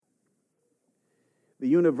The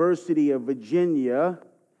University of Virginia,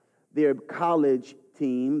 their college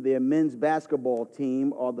team, their men's basketball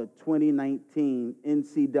team, are the 2019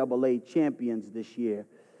 NCAA champions this year.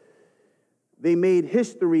 They made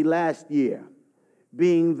history last year,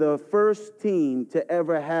 being the first team to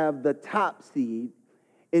ever have the top seed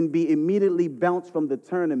and be immediately bounced from the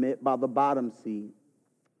tournament by the bottom seed.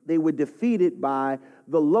 They were defeated by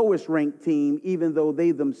the lowest ranked team, even though they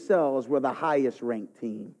themselves were the highest ranked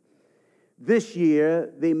team. This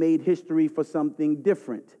year, they made history for something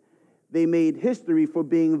different. They made history for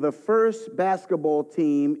being the first basketball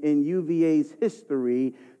team in UVA's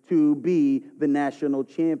history to be the national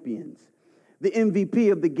champions. The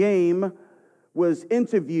MVP of the game was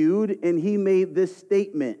interviewed, and he made this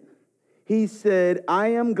statement. He said, "I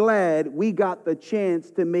am glad we got the chance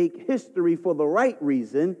to make history for the right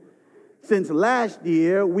reason, since last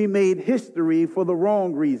year we made history for the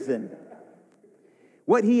wrong reason."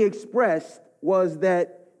 What he expressed was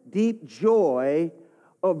that deep joy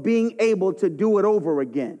of being able to do it over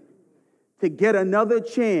again, to get another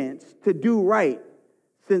chance to do right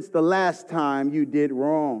since the last time you did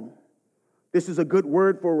wrong. This is a good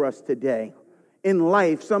word for us today. In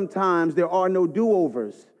life, sometimes there are no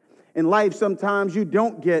do-overs. In life, sometimes you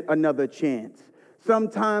don't get another chance.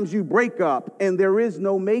 Sometimes you break up and there is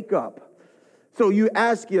no makeup. So you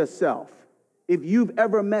ask yourself, if you've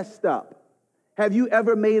ever messed up, have you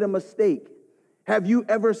ever made a mistake? Have you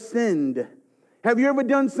ever sinned? Have you ever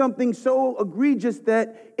done something so egregious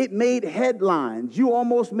that it made headlines? You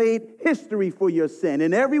almost made history for your sin,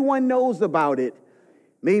 and everyone knows about it.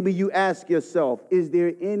 Maybe you ask yourself, is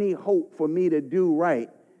there any hope for me to do right,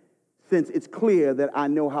 since it's clear that I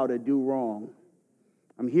know how to do wrong?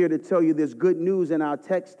 I'm here to tell you there's good news in our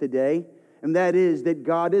text today, and that is that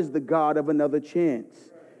God is the God of another chance.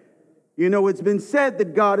 You know, it's been said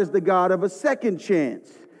that God is the God of a second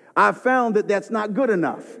chance. I found that that's not good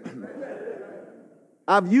enough.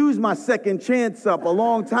 I've used my second chance up a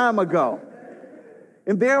long time ago.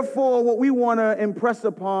 And therefore, what we want to impress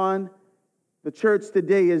upon the church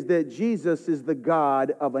today is that Jesus is the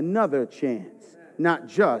God of another chance, not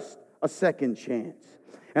just a second chance.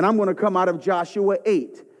 And I'm going to come out of Joshua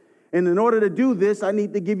 8. And in order to do this, I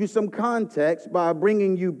need to give you some context by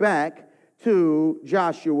bringing you back to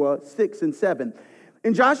Joshua 6 and 7.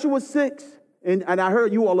 In Joshua 6, and I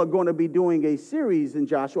heard you all are going to be doing a series in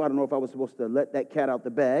Joshua. I don't know if I was supposed to let that cat out the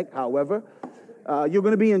bag. However, you're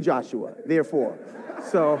going to be in Joshua, therefore.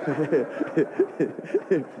 So,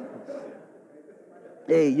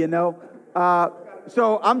 hey, you know.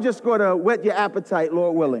 So I'm just going to whet your appetite,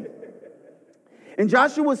 Lord willing. In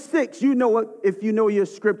Joshua 6, you know it, if you know your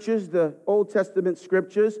scriptures, the Old Testament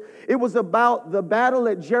scriptures, it was about the battle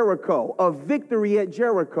at Jericho, a victory at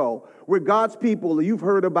Jericho, where God's people, you've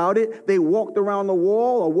heard about it, they walked around the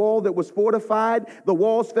wall, a wall that was fortified, the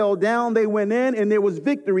walls fell down, they went in, and there was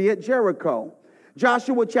victory at Jericho.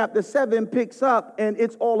 Joshua chapter 7 picks up, and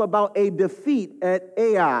it's all about a defeat at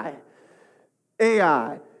Ai.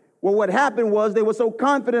 Well, what happened was they were so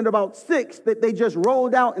confident about 6 that they just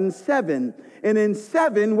rolled out in 7. And in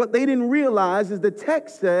 7, what they didn't realize is the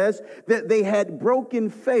text says that they had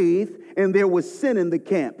broken faith and there was sin in the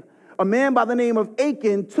camp. A man by the name of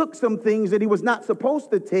Achan took some things that he was not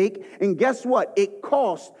supposed to take, and guess what? It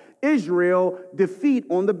cost Israel defeat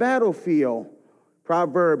on the battlefield.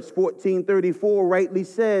 Proverbs 14:34 rightly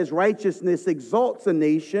says, "Righteousness exalts a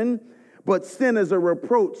nation, but sin is a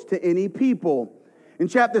reproach to any people." In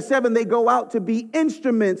chapter 7, they go out to be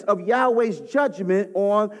instruments of Yahweh's judgment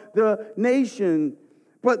on the nation.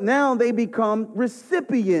 But now they become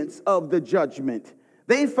recipients of the judgment.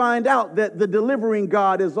 They find out that the delivering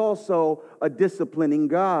God is also a disciplining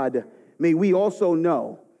God. May we also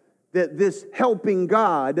know that this helping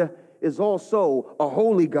God is also a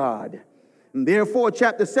holy God. And therefore,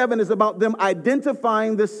 chapter 7 is about them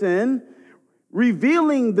identifying the sin,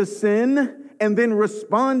 revealing the sin, and then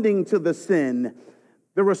responding to the sin.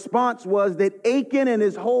 The response was that Achan and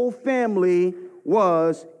his whole family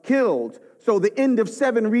was killed. So the end of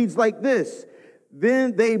 7 reads like this: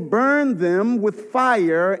 "Then they burned them with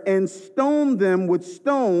fire and stoned them with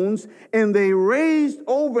stones, and they raised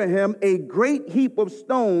over him a great heap of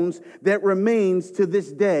stones that remains to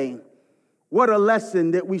this day." What a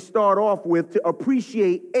lesson that we start off with to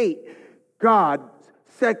appreciate 8, God's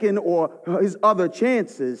second or his other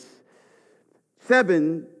chances.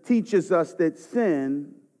 7 teaches us that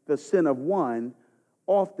sin, the sin of one,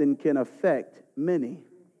 often can affect many.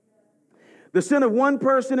 The sin of one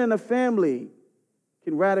person in a family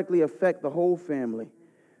can radically affect the whole family.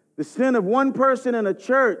 The sin of one person in a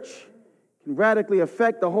church can radically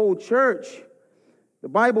affect the whole church. The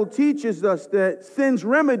Bible teaches us that sin's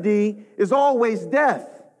remedy is always death.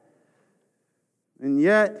 And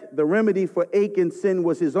yet, the remedy for Achan's sin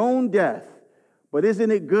was his own death. But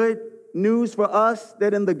isn't it good news for us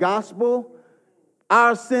that in the gospel,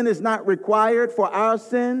 our sin is not required for our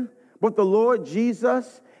sin, but the Lord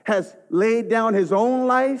Jesus has laid down his own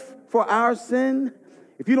life for our sin?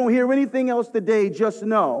 If you don't hear anything else today, just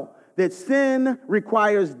know that sin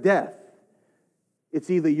requires death. It's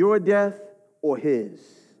either your death or his.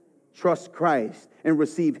 Trust Christ and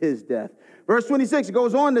receive his death. Verse 26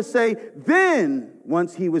 goes on to say, then,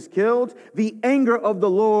 once he was killed, the anger of the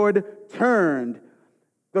Lord turned.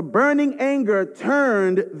 The burning anger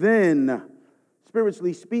turned then.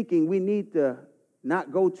 Spiritually speaking, we need to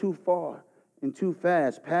not go too far and too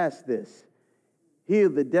fast past this. Here,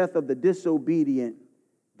 the death of the disobedient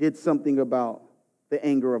did something about the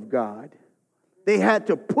anger of God. They had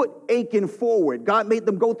to put Achan forward. God made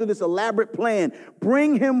them go through this elaborate plan,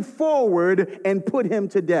 bring him forward and put him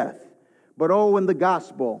to death. But oh, in the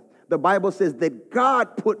gospel, the Bible says that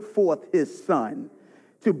God put forth his son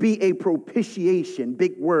to be a propitiation,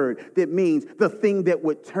 big word, that means the thing that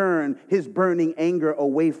would turn his burning anger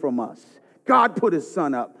away from us. God put his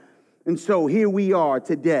son up. And so here we are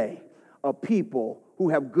today, a people who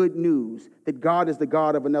have good news that God is the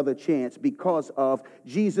God of another chance because of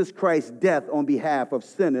Jesus Christ's death on behalf of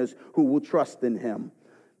sinners who will trust in him.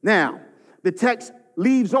 Now, the text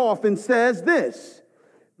leaves off and says this,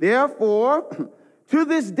 therefore, to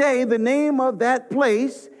this day, the name of that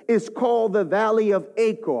place is called the Valley of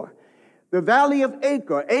Achor. The Valley of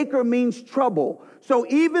Achor. Achor means trouble. So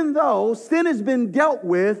even though sin has been dealt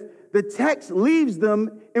with, the text leaves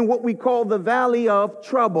them in what we call the Valley of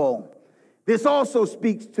Trouble. This also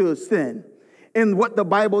speaks to sin and what the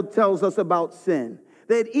Bible tells us about sin.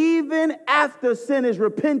 That even after sin is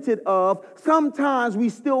repented of, sometimes we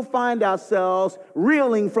still find ourselves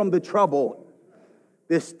reeling from the trouble.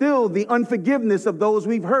 There's still the unforgiveness of those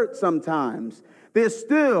we've hurt sometimes. There's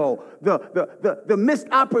still the missed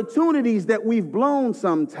opportunities that we've blown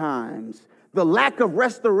sometimes. The lack of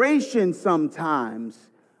restoration sometimes.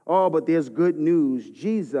 Oh, but there's good news.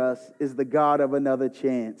 Jesus is the God of another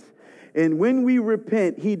chance. And when we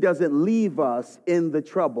repent, he doesn't leave us in the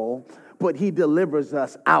trouble, but he delivers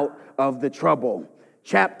us out of the trouble.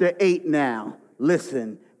 Chapter 8 now.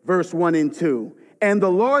 Listen, verse 1 and 2. And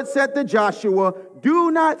the Lord said to Joshua,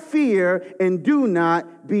 do not fear and do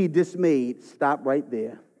not be dismayed. Stop right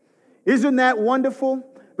there. Isn't that wonderful?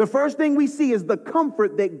 The first thing we see is the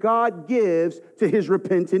comfort that God gives to his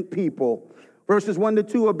repentant people. Verses 1 to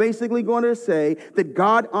 2 are basically going to say that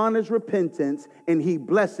God honors repentance and he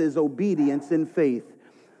blesses obedience and faith.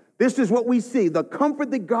 This is what we see, the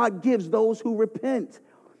comfort that God gives those who repent.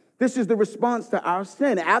 This is the response to our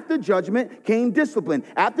sin. After judgment came discipline.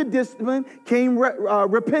 After discipline came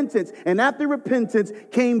repentance. And after repentance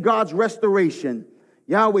came God's restoration.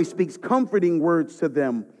 Yahweh speaks comforting words to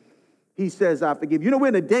them. He says, I forgive you. You know, we're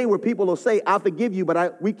in a day where people will say, I forgive you,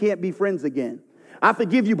 but we can't be friends again. I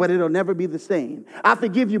forgive you, but it'll never be the same. I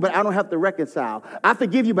forgive you, but I don't have to reconcile. I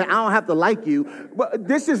forgive you, but I don't have to like you. But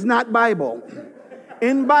this is not Bible.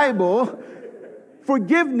 In Bible,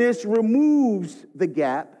 forgiveness removes the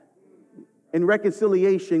gap, and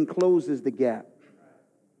reconciliation closes the gap.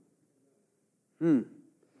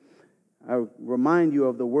 I remind you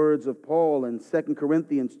of the words of Paul in 2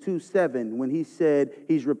 Corinthians 2:7 when he said,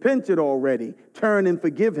 he's repented already. Turn and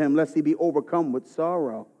forgive him, lest he be overcome with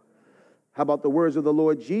sorrow. How about the words of the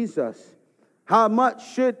Lord Jesus? How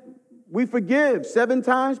much should we forgive? 7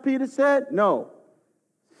 times, Peter said? No,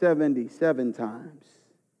 77 times.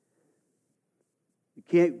 You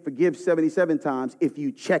can't forgive 77 times if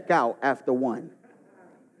you check out after one.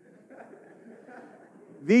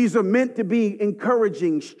 These are meant to be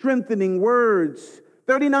encouraging, strengthening words.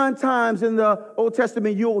 39 times in the Old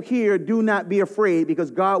Testament you'll hear, do not be afraid, because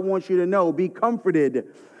God wants you to know, be comforted.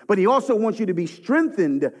 But he also wants you to be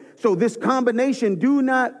strengthened. So this combination, do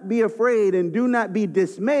not be afraid and do not be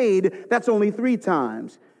dismayed, that's only 3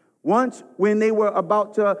 times. Once when they were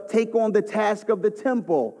about to take on the task of the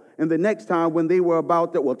temple. And the next time when they were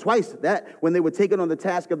about to, twice that, when they were taking on the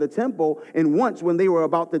task of the temple, and once when they were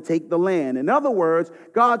about to take the land. In other words,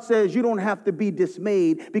 God says you don't have to be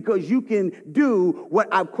dismayed because you can do what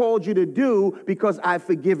I've called you to do because I've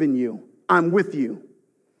forgiven you. I'm with you.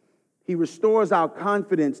 He restores our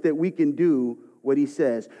confidence that we can do what he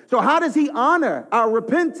says. So how does he honor our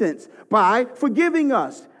repentance? By forgiving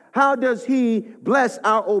us. How does he bless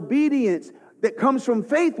our obedience that comes from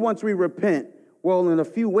faith once we repent? Well, in a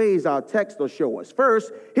few ways, our text will show us.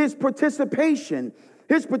 First, his participation.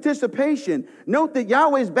 His participation. Note that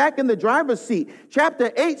Yahweh's back in the driver's seat.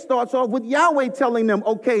 Chapter 8 starts off with Yahweh telling them,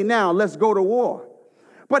 okay, now let's go to war.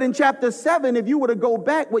 But in chapter 7, if you were to go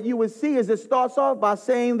back, what you would see is it starts off by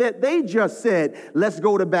saying that they just said, let's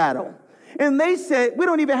go to battle. And they said, we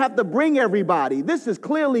don't even have to bring everybody. This is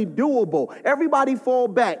clearly doable. Everybody fall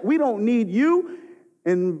back. We don't need you.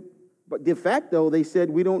 But de facto, they said,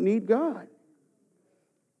 we don't need God.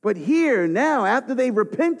 But here now, after they've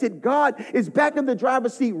repented, God is back in the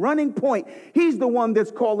driver's seat, running point. He's the one that's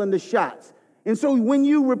calling the shots. And so when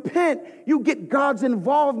you repent, you get God's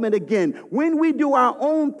involvement again. When we do our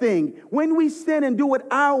own thing, when we sin and do it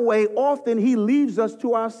our way, often he leaves us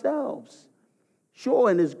to ourselves. Sure,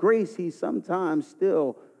 in his grace, he sometimes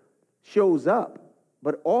still shows up,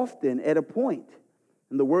 but often at a point.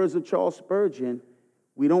 In the words of Charles Spurgeon,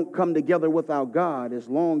 we don't come together with our God as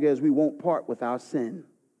long as we won't part with our sin.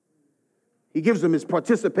 He gives them his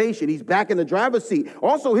participation. He's back in the driver's seat.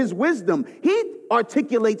 Also, his wisdom. He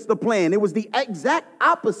articulates the plan. It was the exact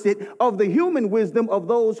opposite of the human wisdom of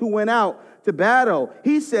those who went out to battle.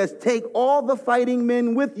 He says, take all the fighting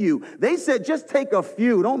men with you. They said, just take a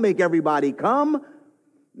few. Don't make everybody come.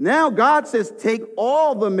 Now God says, take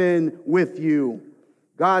all the men with you.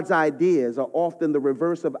 God's ideas are often the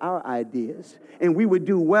reverse of our ideas. And we would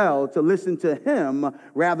do well to listen to him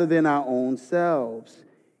rather than our own selves.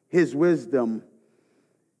 His wisdom,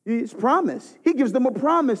 his promise. He gives them a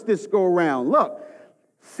promise this go around. Look,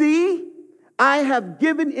 see, I have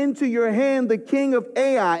given into your hand the king of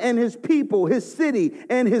Ai and his people, his city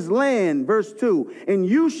and his land. Verse 2, and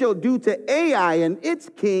you shall do to Ai and its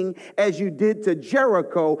king as you did to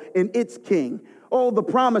Jericho and its king. Oh, the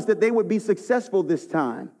promise that they would be successful this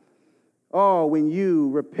time. Oh, when you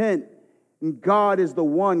repent, and God is the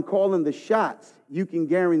one calling the shots, you can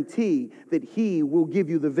guarantee that he will give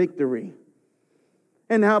you the victory.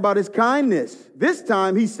 And how about his kindness? This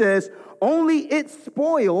time he says, only its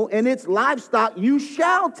spoil and its livestock you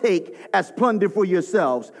shall take as plunder for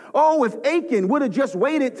yourselves. Oh, if Achan would have just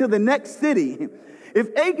waited to the next city.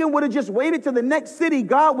 If Achan would have just waited to the next city,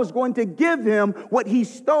 God was going to give him what he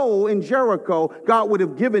stole in Jericho. God would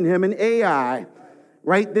have given him an Ai.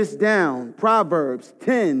 Write this down. Proverbs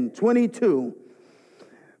 10:22.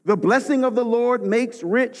 The blessing of the Lord makes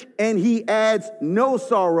rich, and he adds no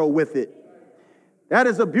sorrow with it. That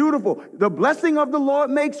is a beautiful. The blessing of the Lord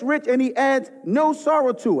makes rich, and he adds no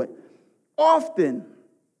sorrow to it. Often,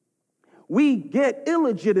 we get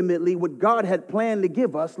illegitimately what God had planned to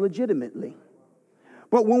give us legitimately.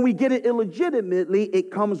 But when we get it illegitimately, it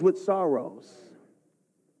comes with sorrows.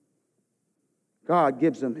 God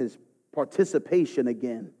gives them his participation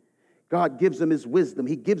again. God gives them his wisdom.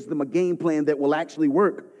 He gives them a game plan that will actually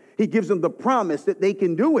work. He gives them the promise that they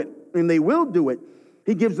can do it, and they will do it.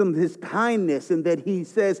 He gives them his kindness, and that he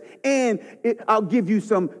says, I'll give you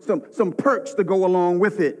some perks to go along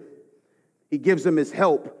with it. He gives them his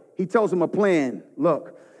help. He tells them a plan.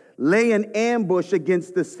 Look, lay an ambush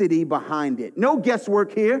against the city behind it. No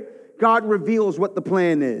guesswork here. God reveals what the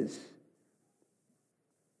plan is.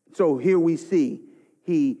 So here we see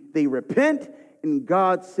they repent, and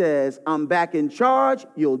God says, I'm back in charge.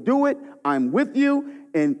 You'll do it. I'm with you.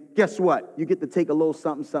 And guess what? You get to take a little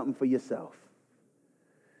something for yourself.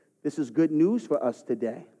 This is good news for us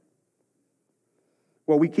today.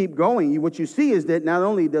 Well, we keep going. What you see is that not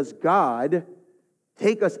only does God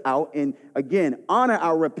take us out and, again, honor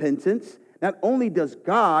our repentance, not only does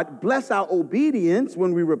God bless our obedience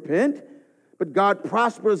when we repent, but God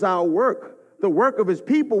prospers our work, the work of his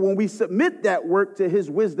people, when we submit that work to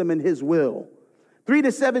his wisdom and his will.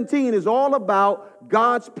 3-17 is all about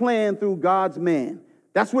God's plan through God's man.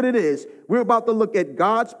 That's what it is. We're about to look at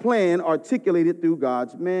God's plan articulated through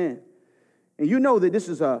God's man. And you know that this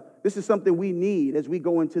is something we need as we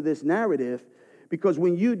go into this narrative, because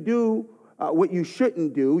when you do what you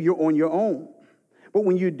shouldn't do, you're on your own. But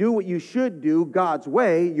when you do what you should do God's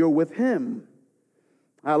way, you're with him.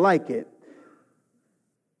 I like it.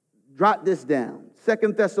 Jot this down.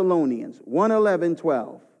 2 Thessalonians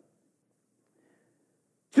 1:11-12.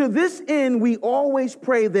 To this end, we always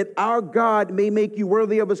pray that our God may make you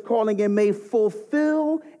worthy of his calling and may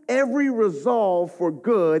fulfill every resolve for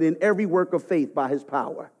good in every work of faith by his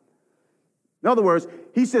power. In other words,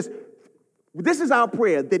 he says, this is our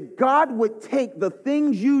prayer, that God would take the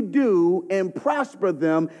things you do and prosper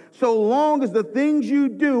them so long as the things you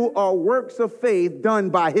do are works of faith done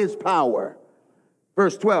by his power.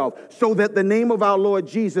 Verse 12, so that the name of our Lord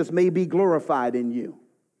Jesus may be glorified in you.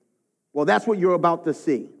 Well, that's what you're about to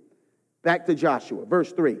see. Back to Joshua,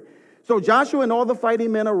 verse 3. So Joshua and all the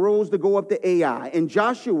fighting men arose to go up to Ai, and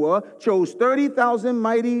Joshua chose 30,000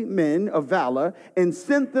 mighty men of valor and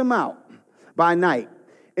sent them out by night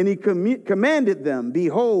And he commanded them,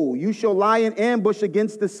 behold, you shall lie in ambush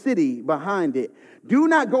against the city behind it. Do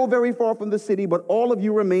not go very far from the city, but all of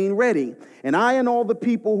you remain ready. And I and all the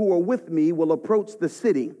people who are with me will approach the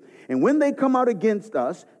city. And when they come out against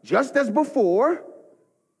us, just as before,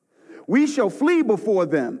 we shall flee before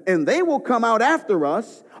them, and they will come out after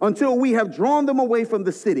us until we have drawn them away from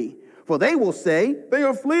the city. For they will say, they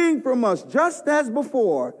are fleeing from us just as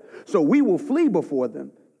before. So we will flee before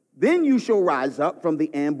them. Then you shall rise up from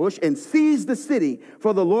the ambush and seize the city,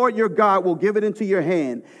 for the Lord your God will give it into your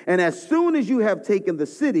hand. And as soon as you have taken the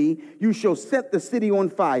city, you shall set the city on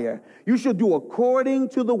fire. You shall do according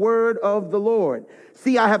to the word of the Lord.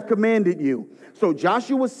 See, I have commanded you. So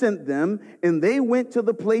Joshua sent them, and they went to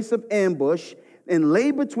the place of ambush and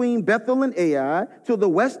lay between Bethel and Ai to the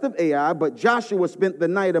west of Ai, but Joshua spent the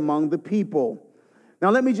night among the people.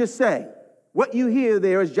 Now let me just say, what you hear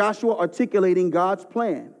there is Joshua articulating God's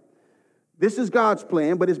plan. This is God's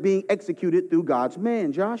plan, but it's being executed through God's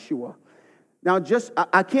man, Joshua. Now,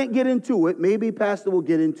 I can't get into it. Maybe Pastor will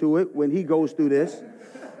get into it when he goes through this.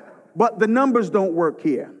 But the numbers don't work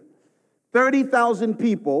here. 30,000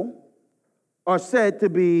 people are said to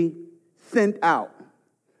be sent out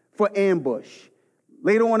for ambush.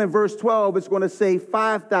 Later on in verse 12, it's going to say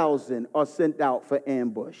 5,000 are sent out for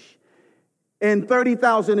ambush. And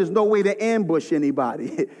 30,000 is no way to ambush anybody.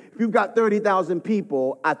 If you've got 30,000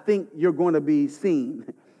 people, I think you're going to be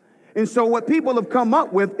seen. And so what people have come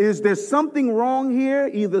up with is there's something wrong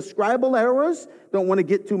here, either scribal errors, don't want to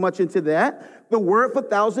get too much into that. The word for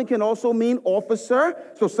 1,000 can also mean officer.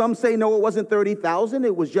 So some say, no, it wasn't 30,000.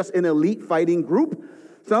 It was just an elite fighting group.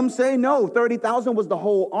 Some say, no, 30,000 was the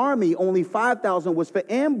whole army. Only 5,000 was for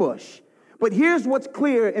ambush. But here's what's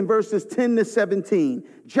clear in verses 10 to 17.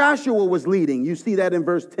 Joshua was leading. You see that in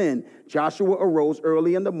verse 10. Joshua arose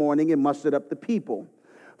early in the morning and mustered up the people.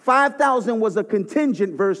 5,000 was a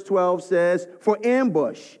contingent, verse 12 says, for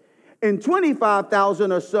ambush. And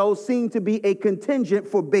 25,000 or so seemed to be a contingent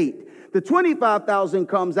for bait. The 25,000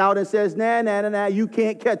 comes out and says, nah, you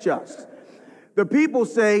can't catch us. The people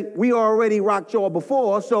say, we already rocked y'all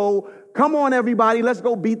before, so come on, everybody, let's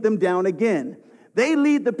go beat them down again. They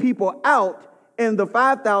lead the people out, and the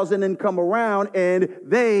 5,000 then come around, and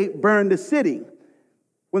they burn the city.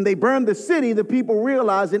 When they burn the city, the people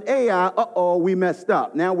realize in Ai, we messed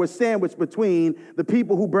up. Now we're sandwiched between the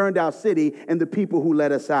people who burned our city and the people who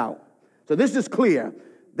let us out. So this is clear.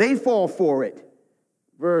 They fall for it.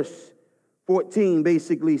 Verse 14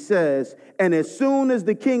 basically says, and as soon as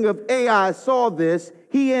the king of Ai saw this,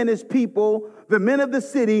 he and his people, the men of the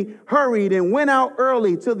city, hurried and went out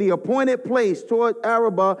early to the appointed place toward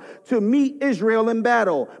Arabah to meet Israel in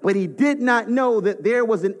battle. But he did not know that there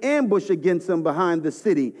was an ambush against him behind the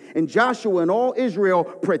city. And Joshua and all Israel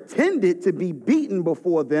pretended to be beaten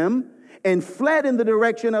before them and fled in the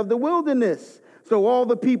direction of the wilderness. So all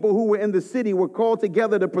the people who were in the city were called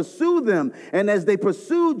together to pursue them. And as they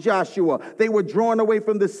pursued Joshua, they were drawn away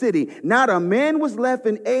from the city. Not a man was left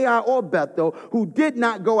in Ai or Bethel who did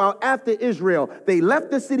not go out after Israel. They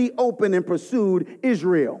left the city open and pursued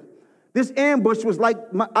Israel. This ambush was like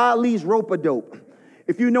Ali's rope-a-dope.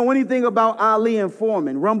 If you know anything about Ali and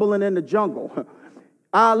Foreman, rumbling in the jungle,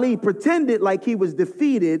 Ali pretended like he was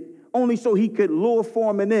defeated only so he could lure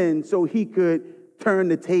Foreman in so he could turn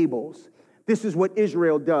the tables. This is what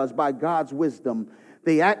Israel does by God's wisdom.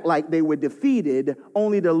 They act like they were defeated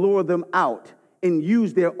only to lure them out and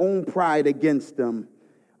use their own pride against them.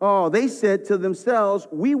 Oh, they said to themselves,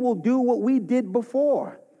 we will do what we did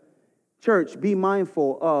before. Church, be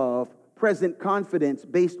mindful of present confidence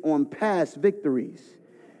based on past victories.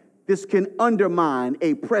 This can undermine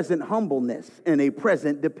a present humbleness and a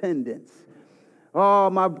present dependence. Oh,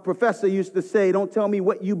 my professor used to say, don't tell me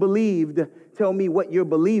what you believed, tell me what you're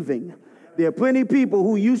believing. There are plenty of people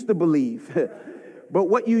who used to believe, but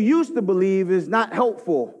what you used to believe is not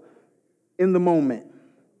helpful in the moment.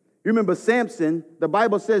 You remember Samson, the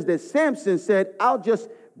Bible says that Samson said, I'll just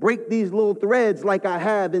break these little threads like I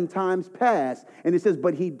have in times past. And it says,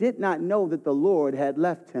 but he did not know that the Lord had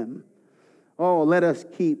left him. Oh, let us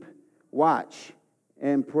keep watch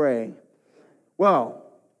and pray. Well,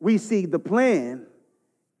 we see the plan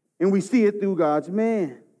and we see it through God's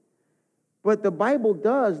man. But the Bible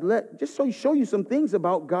does just show you some things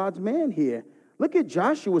about God's man here. Look at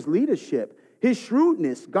Joshua's leadership, his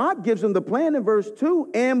shrewdness. God gives him the plan in verse 2,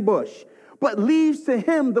 ambush, but leaves to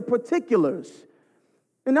him the particulars.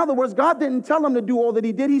 In other words, God didn't tell him to do all that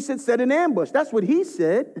he did. He said, set an ambush. That's what he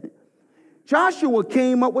said. Joshua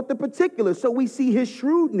came up with the particulars, so we see his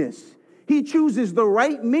shrewdness. He chooses the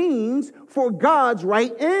right means for God's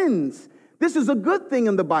right ends. This is a good thing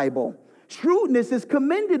in the Bible. Shrewdness is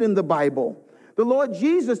commended in the Bible. The Lord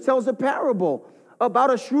Jesus tells a parable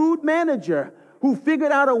about a shrewd manager who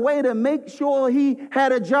figured out a way to make sure he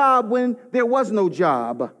had a job when there was no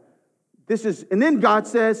job. And then God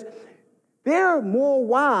says, they're more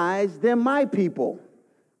wise than my people.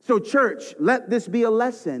 So church, let this be a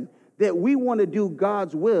lesson that we want to do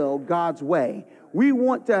God's will, God's way. We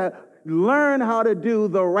want to learn how to do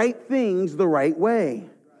the right things the right way.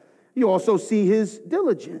 You also see his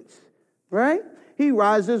diligence, right? He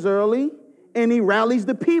rises early and he rallies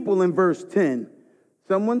the people in verse 10.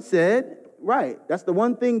 Someone said, right, that's the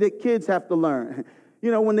one thing that kids have to learn. You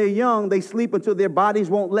know, when they're young, they sleep until their bodies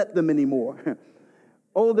won't let them anymore.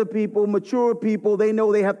 Older people, mature people, they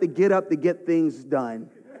know they have to get up to get things done.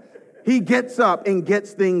 He gets up and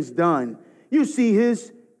gets things done. You see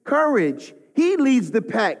his courage. He leads the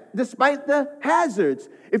pack despite the hazards.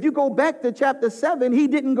 If you go back to chapter 7, he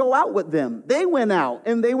didn't go out with them. They went out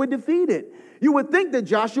and they were defeated. You would think that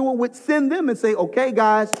Joshua would send them and say, okay,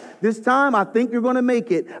 guys, this time I think you're going to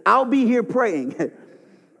make it. I'll be here praying.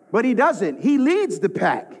 But he doesn't. He leads the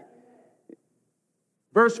pack.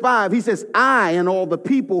 Verse 5, he says, I and all the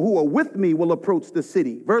people who are with me will approach the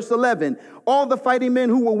city. Verse 11, all the fighting men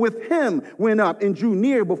who were with him went up and drew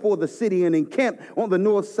near before the city and encamped on the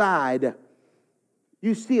north side.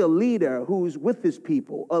 You see a leader who's with his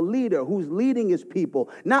people, a leader who's leading his people,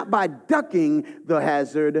 not by ducking the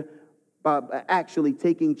hazard, but actually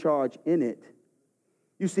taking charge in it.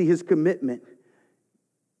 You see his commitment.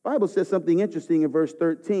 The Bible says something interesting in verse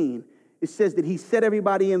 13. It says that he set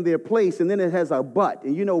everybody in their place, and then it has a but.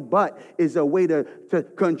 And you know, but is a way to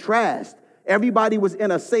contrast. Everybody was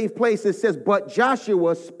in a safe place. It says, but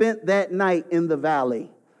Joshua spent that night in the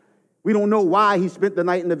valley. We don't know why he spent the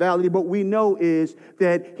night in the valley, but we know is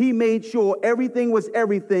that he made sure everything was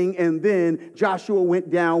everything, and then Joshua went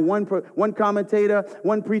down. One commentator,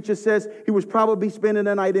 one preacher says he was probably spending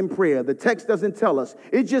the night in prayer. The text doesn't tell us.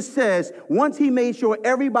 It just says once he made sure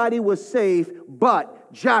everybody was safe,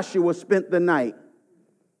 but Joshua spent the night.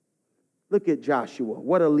 Look at Joshua.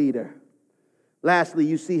 What a leader. Lastly,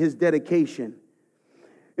 you see his dedication.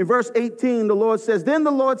 In verse 18, the Lord says, then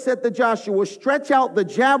the Lord said to Joshua, stretch out the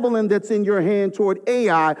javelin that's in your hand toward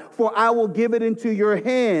Ai, for I will give it into your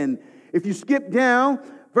hand. If you skip down,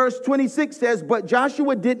 verse 26 says, but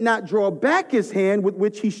Joshua did not draw back his hand with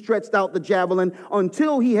which he stretched out the javelin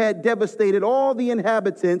until he had devastated all the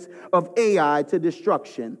inhabitants of Ai to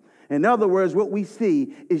destruction. In other words, what we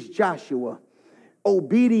see is Joshua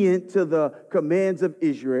obedient to the commands of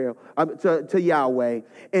Israel, to Yahweh.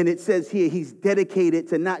 And it says here, he's dedicated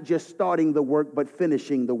to not just starting the work, but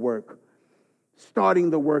finishing the work.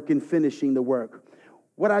 Starting the work and finishing the work.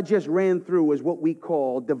 What I just ran through is what we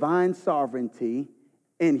call divine sovereignty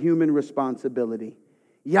and human responsibility.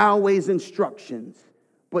 Yahweh's instructions,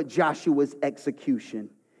 but Joshua's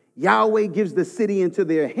execution. Yahweh gives the city into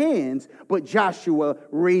their hands, but Joshua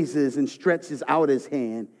raises and stretches out his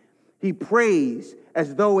hand. He prays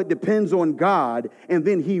as though it depends on God, and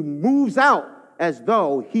then he moves out as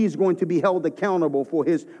though he's going to be held accountable for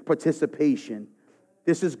his participation.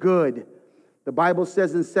 This is good. The Bible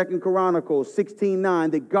says in 2 Chronicles 16:9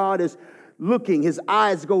 that God is looking, his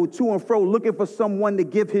eyes go to and fro, looking for someone to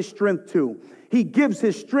give his strength to. He gives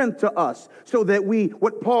his strength to us so that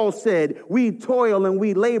what Paul said, we toil and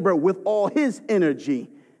we labor with all his energy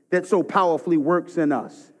that so powerfully works in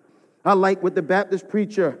us. I like what the Baptist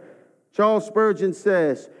preacher Charles Spurgeon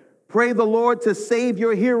says, pray the Lord to save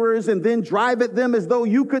your hearers and then drive at them as though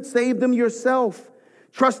you could save them yourself.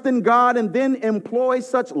 Trust in God and then employ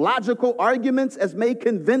such logical arguments as may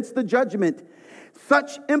convince the judgment.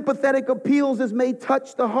 Such empathetic appeals as may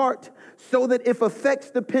touch the heart, so that if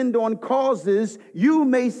effects depend on causes, you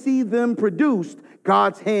may see them produced,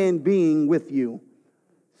 God's hand being with you.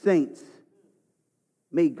 Saints,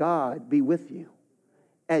 may God be with you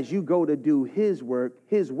as you go to do his work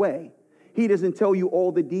his way. He doesn't tell you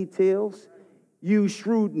all the details. Use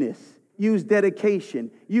shrewdness, use dedication,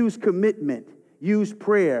 use commitment, use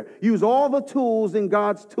prayer, use all the tools in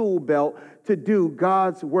God's tool belt to do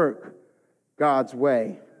God's work God's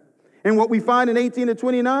way. And what we find in 18 to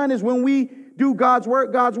 29 is when we do God's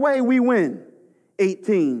work God's way, we win.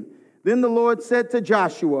 18. Then the Lord said to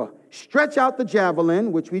Joshua, stretch out the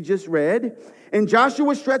javelin, which we just read. And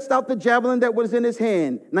Joshua stretched out the javelin that was in his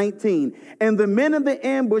hand. 19. And the men of the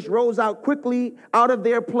ambush rose out quickly out of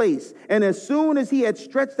their place. And as soon as he had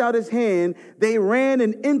stretched out his hand, they ran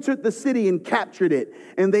and entered the city and captured it.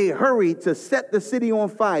 And they hurried to set the city on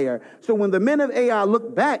fire. So when the men of Ai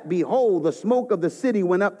looked back, behold, the smoke of the city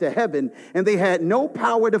went up to heaven. And they had no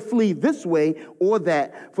power to flee this way or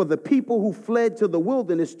that. For the people who fled to the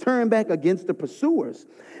wilderness turned back against the pursuers.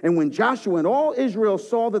 And when Joshua and all Israel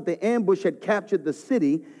saw that the ambush had captured captured the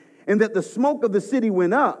city, and that the smoke of the city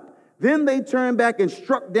went up. Then they turned back and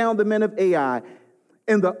struck down the men of Ai,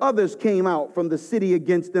 and the others came out from the city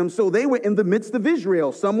against them. So they were in the midst of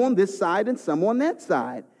Israel, some on this side and some on that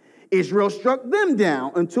side. Israel struck them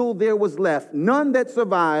down until there was left none that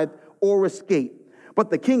survived or escaped. But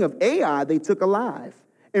the king of Ai they took alive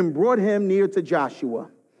and brought him near to Joshua.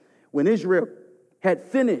 When Israel had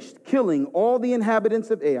finished killing all the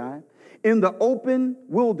inhabitants of Ai in the open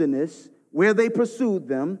wilderness where they pursued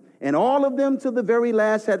them, and all of them to the very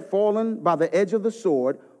last had fallen by the edge of the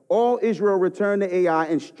sword, all Israel returned to Ai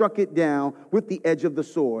and struck it down with the edge of the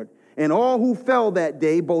sword. And all who fell that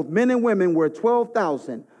day, both men and women, were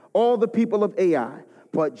 12,000, all the people of Ai.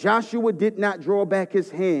 But Joshua did not draw back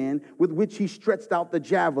his hand with which he stretched out the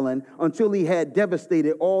javelin until he had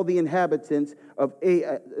devastated all the inhabitants of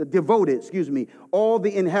Ai, all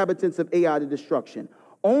the inhabitants of Ai to destruction.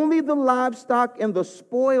 Only the livestock and the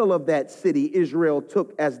spoil of that city Israel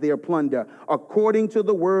took as their plunder, according to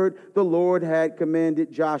the word the Lord had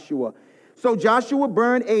commanded Joshua. So Joshua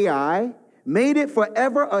burned Ai, made it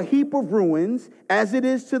forever a heap of ruins, as it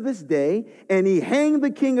is to this day, and he hanged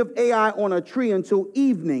the king of Ai on a tree until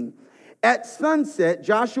evening. At sunset,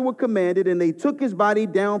 Joshua commanded, and they took his body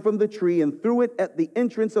down from the tree and threw it at the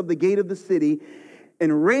entrance of the gate of the city,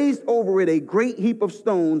 and raised over it a great heap of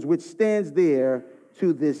stones, which stands there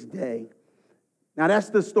to this day. Now that's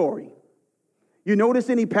the story. You notice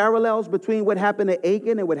any parallels between what happened to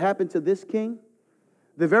Achan and what happened to this king?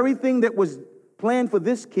 The very thing that was planned for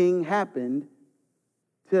this king happened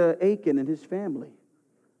to Achan and his family.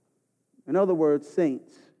 In other words,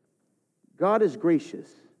 saints, God is gracious,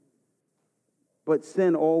 but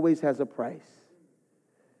sin always has a price.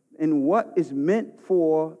 And what is meant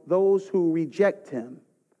for those who reject him,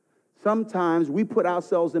 sometimes we put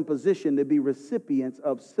ourselves in position to be recipients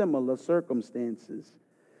of similar circumstances.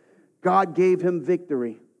 God gave him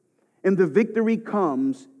victory, and the victory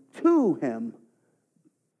comes to him.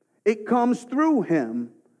 It comes through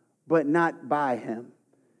him, but not by him.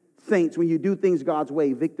 Saints, when you do things God's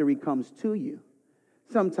way, victory comes to you,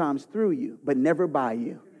 sometimes through you, but never by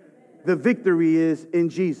you. The victory is in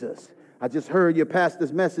Jesus. I just heard your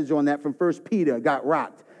pastor's message on that from 1 Peter, got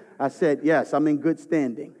rocked. I said, yes, I'm in good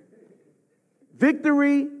standing.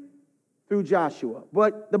 Victory through Joshua.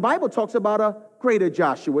 But the Bible talks about a greater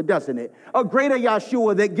Joshua, doesn't it? A greater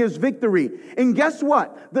Joshua that gives victory. And guess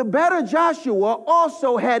what? The better Joshua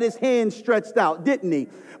also had his hand stretched out, didn't he?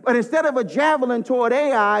 But instead of a javelin toward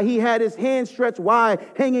Ai, he had his hand stretched wide,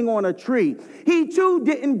 hanging on a tree. He too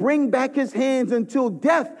didn't bring back his hands until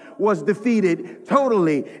death was defeated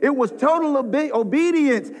totally. It was total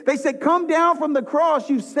obedience. They said, come down from the cross.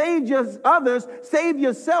 You saved your others, save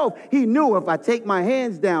yourself. He knew, if I take my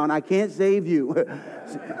hands down, I can't save you.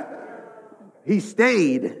 He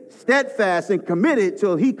stayed steadfast and committed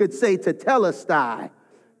till he could say Tetelestai.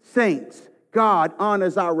 Saints, God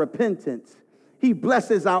honors our repentance. He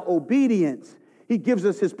blesses our obedience. He gives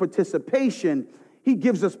us his participation. He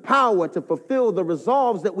gives us power to fulfill the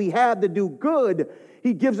resolves that we have to do good.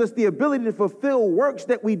 He gives us the ability to fulfill works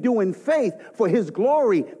that we do in faith for his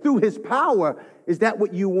glory through his power. Is that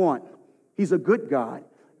what you want? He's a good God,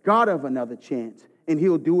 God of another chance, and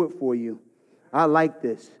he'll do it for you. I like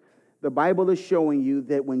this. The Bible is showing you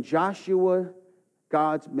that when Joshua,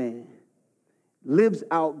 God's man, lives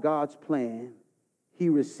out God's plan, he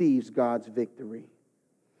receives God's victory.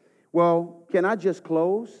 Well, can I just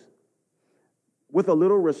close with a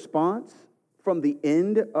little response from the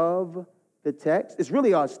end of the text? It's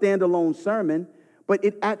really a standalone sermon, but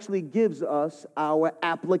it actually gives us our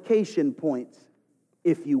application points,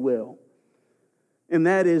 if you will. And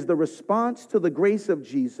that is, the response to the grace of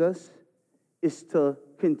Jesus is to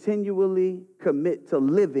continually commit to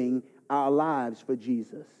living our lives for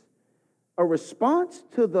Jesus. A response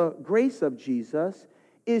to the grace of Jesus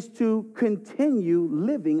is to continue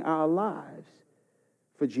living our lives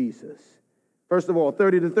for Jesus. First of all,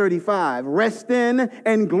 30 to 35, rest in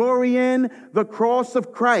and glory in the cross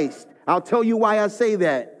of Christ. I'll tell you why I say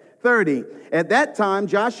that. 30, at that time,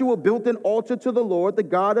 Joshua built an altar to the Lord, the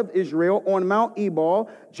God of Israel, on Mount Ebal,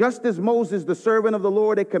 just as Moses, the servant of the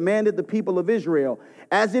Lord, had commanded the people of Israel.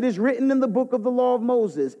 As it is written in the book of the law of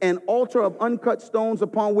Moses, an altar of uncut stones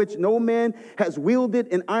upon which no man has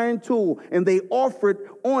wielded an iron tool, and they offered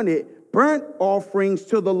on it burnt offerings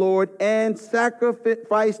to the Lord and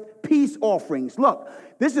sacrificed peace offerings. Look,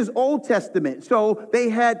 this is Old Testament, so they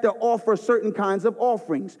had to offer certain kinds of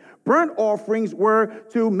offerings. Burnt offerings were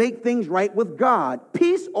to make things right with God.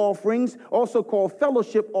 Peace offerings, also called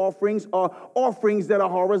fellowship offerings, are offerings that are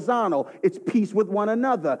horizontal. It's peace with one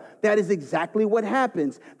another. That is exactly what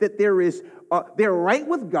happens, that they're right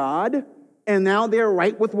with God, and now they're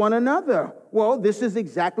right with one another. Well, this is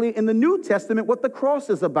exactly in the New Testament what the cross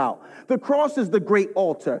is about. The cross is the great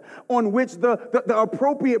altar on which the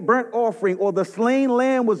appropriate burnt offering or the slain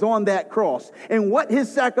lamb was on that cross. And what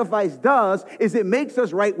his sacrifice does is it makes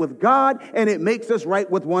us right with God and it makes us right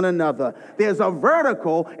with one another. There's a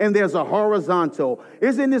vertical and there's a horizontal.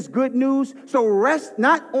 Isn't this good news? So rest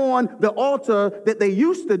not on the altar that they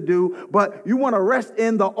used to do, but you want to rest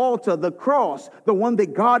in the altar, the cross, the one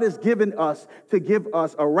that God has given us to give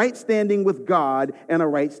us a right standing with God and a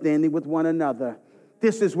right standing with one another.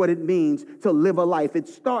 This is what it means to live a life. It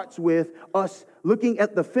starts with us looking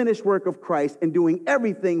at the finished work of Christ and doing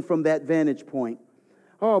everything from that vantage point.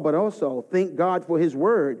 Oh, but also thank God for his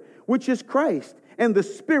word, which is Christ, and the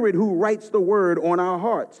Spirit who writes the word on our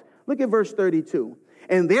hearts. Look at verse 32.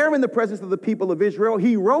 And there in the presence of the people of Israel,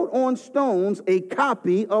 he wrote on stones a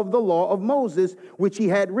copy of the law of Moses, which he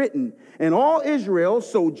had written. And all Israel,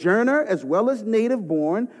 sojourner as well as native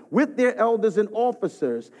born, with their elders and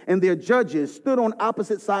officers and their judges, stood on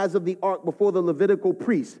opposite sides of the ark before the Levitical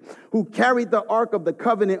priests, who carried the ark of the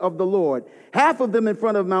covenant of the Lord, half of them in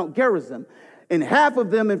front of Mount Gerizim, and half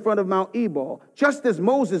of them in front of Mount Ebal, just as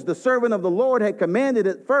Moses, the servant of the Lord, had commanded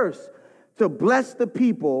at first to bless the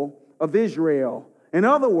people of Israel. In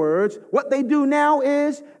other words, what they do now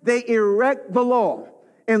is they erect the law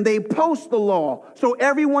and they post the law so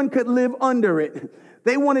everyone could live under it.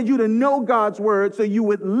 They wanted you to know God's word so you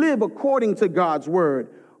would live according to God's word.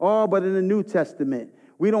 Oh, but in the New Testament,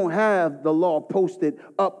 we don't have the law posted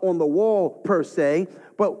up on the wall per se,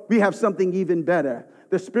 but we have something even better.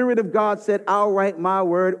 The Spirit of God said, I'll write my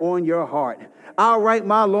word on your heart. I'll write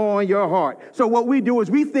my law on your heart. So what we do is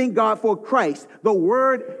we thank God for Christ, the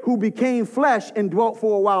Word who became flesh and dwelt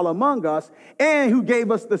for a while among us, and who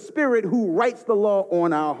gave us the Spirit who writes the law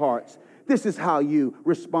on our hearts. This is how you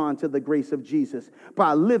respond to the grace of Jesus,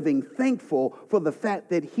 by living thankful for the fact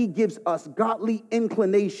that he gives us godly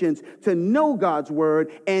inclinations to know God's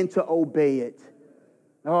word and to obey it.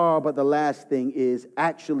 Oh, but the last thing is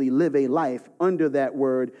actually live a life under that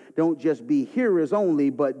word. Don't just be hearers only,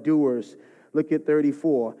 but doers. Look at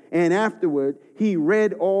 34. And afterward, he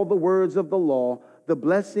read all the words of the law, the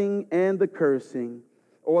blessing and the cursing,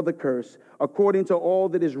 or the curse, according to all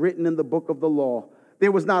that is written in the book of the law.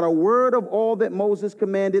 There was not a word of all that Moses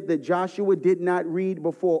commanded that Joshua did not read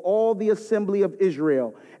before all the assembly of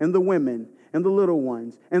Israel, and the women, and the little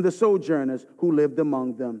ones, and the sojourners who lived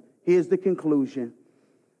among them. Here's the conclusion.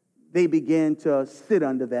 They began to sit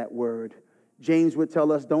under that word. James would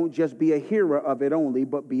tell us, don't just be a hearer of it only,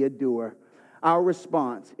 but be a doer. Our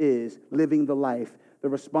response is living the life. The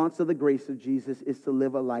response to the grace of Jesus is to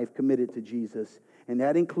live a life committed to Jesus. And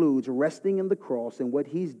that includes resting in the cross and what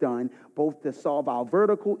he's done, both to solve our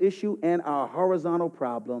vertical issue and our horizontal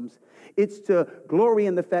problems. It's to glory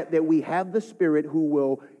in the fact that we have the Spirit who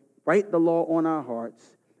will write the law on our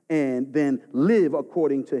hearts and then live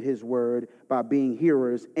according to his word by being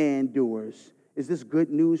hearers and doers. Is this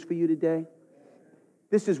good news for you today?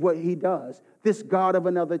 This is what he does. This God of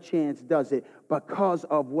another chance does it because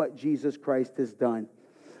of what Jesus Christ has done.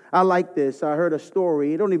 I like this. I heard a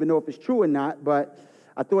story. I don't even know if it's true or not, but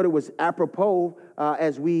I thought it was apropos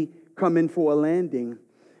as we come in for a landing.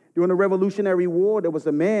 During the Revolutionary War, there was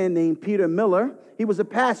a man named Peter Miller. He was a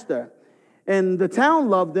pastor. And the town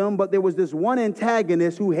loved him, but there was this one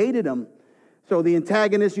antagonist who hated him. So the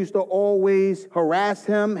antagonist used to always harass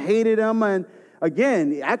him, hated him, and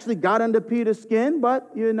again, he actually got under Peter's skin, but,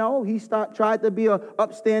 he tried to be an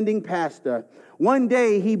upstanding pastor. One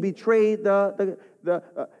day, he betrayed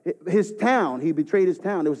his town. He betrayed his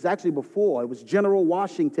town. It was actually before. It was General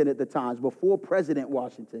Washington at the time, before President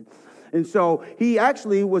Washington. And so he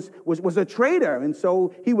actually was a traitor, and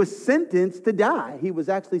so he was sentenced to die. He was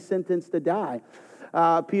actually sentenced to die.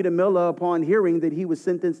 Peter Miller, upon hearing that he was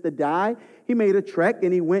sentenced to die, he made a trek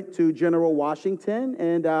and he went to General Washington,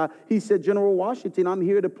 and he said, General Washington, I'm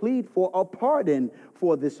here to plead for a pardon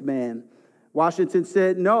for this man. Washington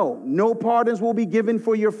said, no pardons will be given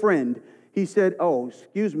for your friend. He said, oh,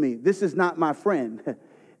 excuse me, this is not my friend.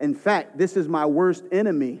 In fact, this is my worst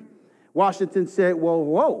enemy. Washington said, well,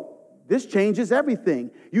 whoa, this changes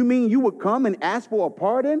everything. You mean you would come and ask for a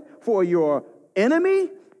pardon for your enemy?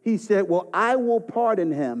 He said, well, I will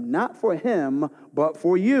pardon him, not for him, but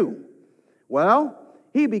for you. Well,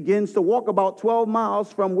 he begins to walk about 12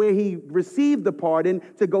 miles from where he received the pardon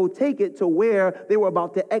to go take it to where they were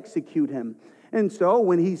about to execute him. And so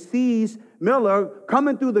when he sees Miller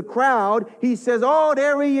coming through the crowd, he says, oh,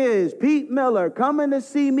 there he is, Pete Miller, coming to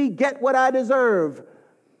see me get what I deserve.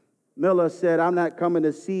 Miller said, I'm not coming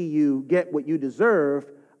to see you get what you deserve.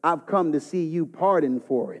 I've come to see you pardoned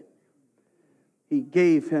for it. He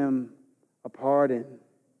gave him a pardon.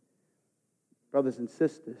 Brothers and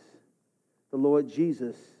sisters, the Lord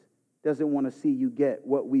Jesus doesn't want to see you get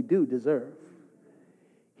what we do deserve.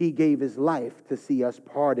 He gave his life to see us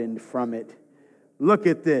pardoned from it. Look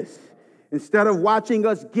at this. Instead of watching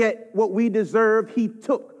us get what we deserve, he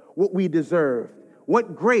took what we deserved.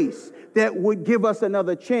 What grace that would give us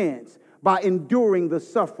another chance by enduring the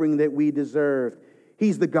suffering that we deserved.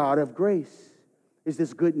 He's the God of grace. Is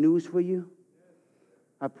this good news for you?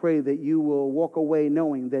 I pray that you will walk away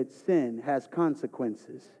knowing that sin has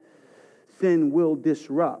consequences. Sin will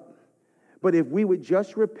disrupt. But if we would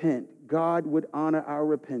just repent, God would honor our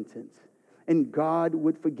repentance, and God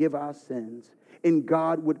would forgive our sins, and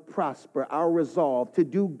God would prosper our resolve to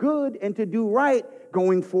do good and to do right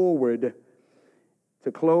going forward.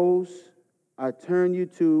 To close, I turn you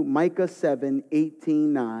to Micah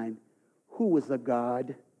 7:18-9. Who is a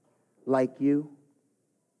God like you?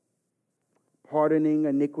 Pardoning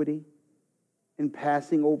iniquity and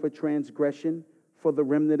passing over transgression for the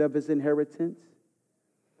remnant of his inheritance.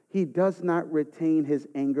 He does not retain his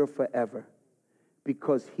anger forever,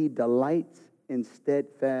 because he delights in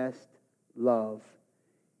steadfast love.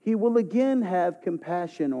 He will again have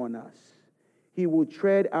compassion on us. He will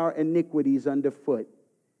tread our iniquities underfoot.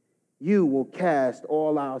 You will cast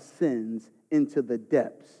all our sins into the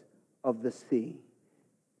depths of the sea.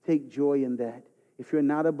 Take joy in that. If you're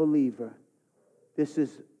not a believer, this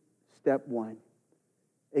is step one.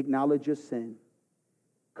 Acknowledge your sin.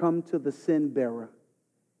 Come to the sin bearer.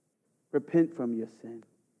 Repent from your sin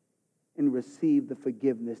and receive the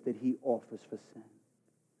forgiveness that he offers for sin.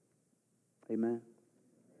 Amen.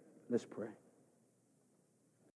 Let's pray.